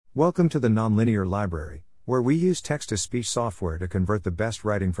Welcome to the Nonlinear Library, where we use text-to-speech software to convert the best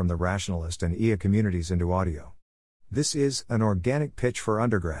writing from the Rationalist and EA communities into audio. This is an organic pitch for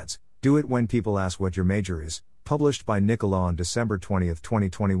undergrads. Do it when people ask what your major is, published by Nikola on December 20,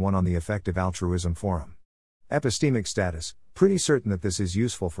 2021 on the Effective Altruism Forum. Epistemic status: pretty certain that this is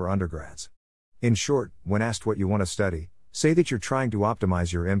useful for undergrads. In short, when asked what you want to study, say that you're trying to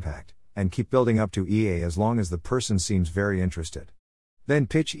optimize your impact, and keep building up to EA as long as the person seems very interested. Then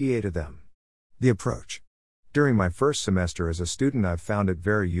pitch EA to them. The approach. During my first semester as a student, I've found it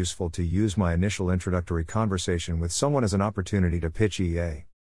very useful to use my initial introductory conversation with someone as an opportunity to pitch EA.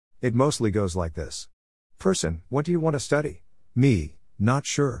 It mostly goes like this. Person: what do you want to study? Me: not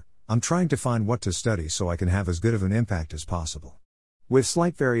sure, I'm trying to find what to study so I can have as good of an impact as possible. With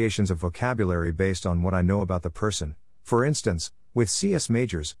slight variations of vocabulary based on what I know about the person. For instance, with CS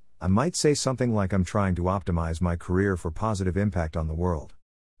majors, I might say something like I'm trying to optimize my career for positive impact on the world.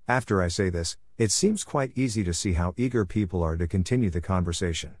 After I say this, it seems quite easy to see how eager people are to continue the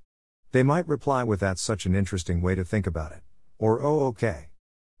conversation. They might reply with "that's such an interesting way to think about it," or "oh okay."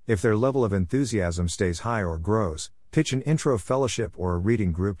 If their level of enthusiasm stays high or grows, pitch an intro fellowship or a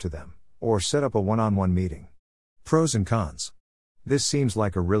reading group to them, or set up a one-on-one meeting. Pros and cons. This seems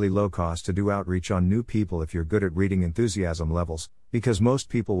like a really low cost to do outreach on new people if you're good at reading enthusiasm levels, because most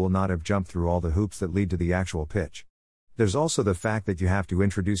people will not have jumped through all the hoops that lead to the actual pitch. There's also the fact that you have to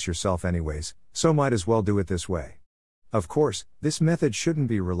introduce yourself anyways, so might as well do it this way. Of course, this method shouldn't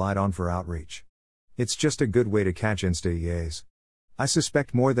be relied on for outreach. It's just a good way to catch insta-EAs. I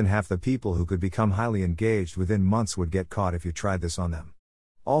suspect more than half the people who could become highly engaged within months would get caught if you tried this on them.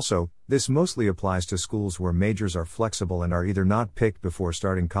 Also, this mostly applies to schools where majors are flexible and are either not picked before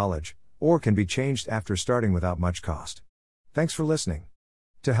starting college, or can be changed after starting without much cost. Thanks for listening.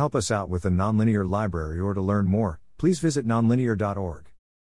 To help us out with the Nonlinear Library or to learn more, please visit nonlinear.org.